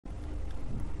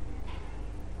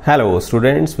Hello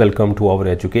students, welcome to our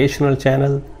educational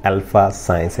channel Alpha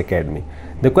Science Academy.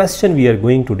 The question we are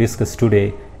going to discuss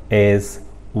today is,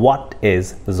 what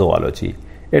is zoology?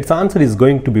 Its answer is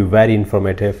going to be very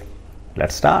informative.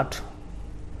 Let's start.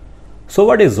 So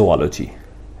what is zoology?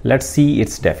 Let's see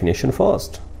its definition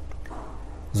first.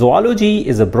 Zoology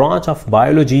is a branch of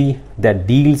biology that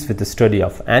deals with the study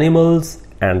of animals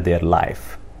and their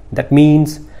life. That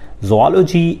means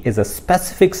zoology is a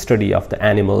specific study of the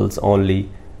animals only.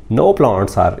 No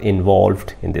plants are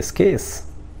involved in this case.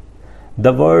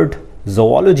 The word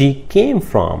zoology came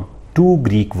from two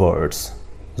Greek words,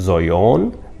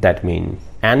 zoion, that means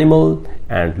animal,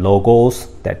 and logos,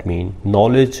 that means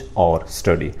knowledge or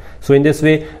study. So in this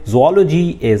way,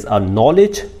 zoology is a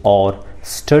knowledge or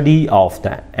study of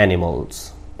the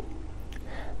animals.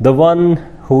 The one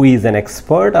who is an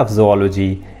expert of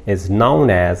zoology is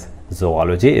known as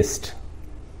zoologist.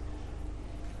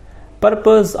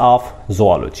 Purpose of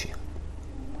zoology.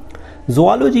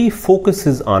 Zoology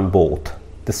focuses on both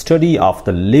the study of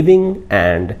the living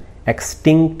and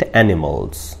extinct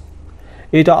animals.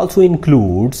 It also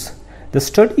includes the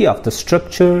study of the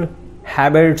structure,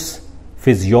 habits,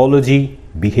 physiology,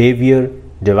 behavior,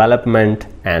 development,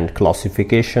 and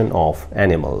classification of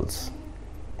animals.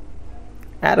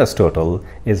 Aristotle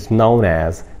is known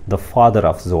as the father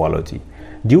of zoology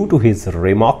due to his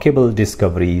remarkable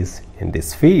discoveries in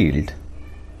this field.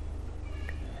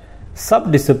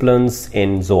 Subdisciplines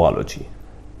in zoology.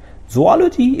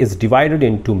 Zoology is divided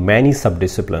into many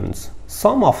subdisciplines.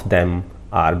 Some of them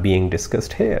are being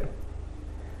discussed here.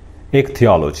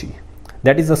 Ichthyology,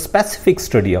 that is a specific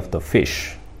study of the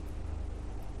fish.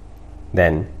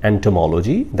 Then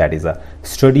entomology, that is a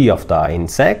study of the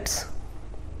insects.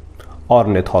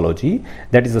 Ornithology,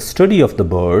 that is a study of the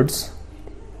birds.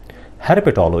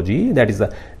 Herpetology, that is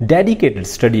a dedicated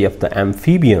study of the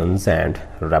amphibians and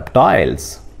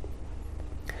reptiles.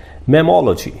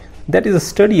 Mammalogy, that is a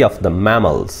study of the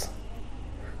mammals.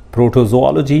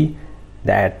 Protozoology,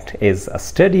 that is a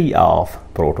study of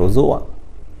protozoa.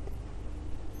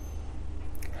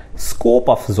 Scope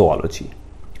of zoology.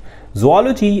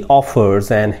 Zoology offers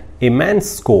an immense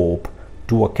scope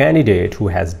to a candidate who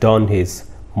has done his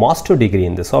master degree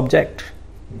in the subject.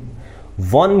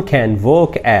 One can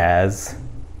work as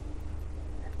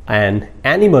an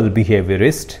animal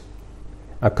behaviorist,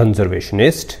 a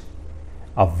conservationist,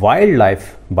 a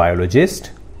wildlife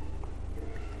biologist,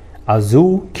 a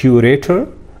zoo curator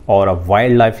or a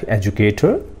wildlife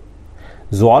educator,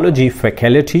 zoology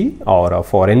faculty or a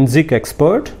forensic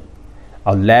expert,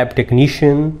 a lab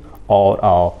technician or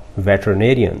a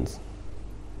veterinarian.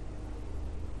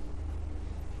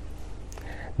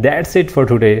 That's it for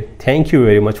today. Thank you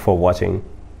very much for watching.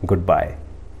 Goodbye.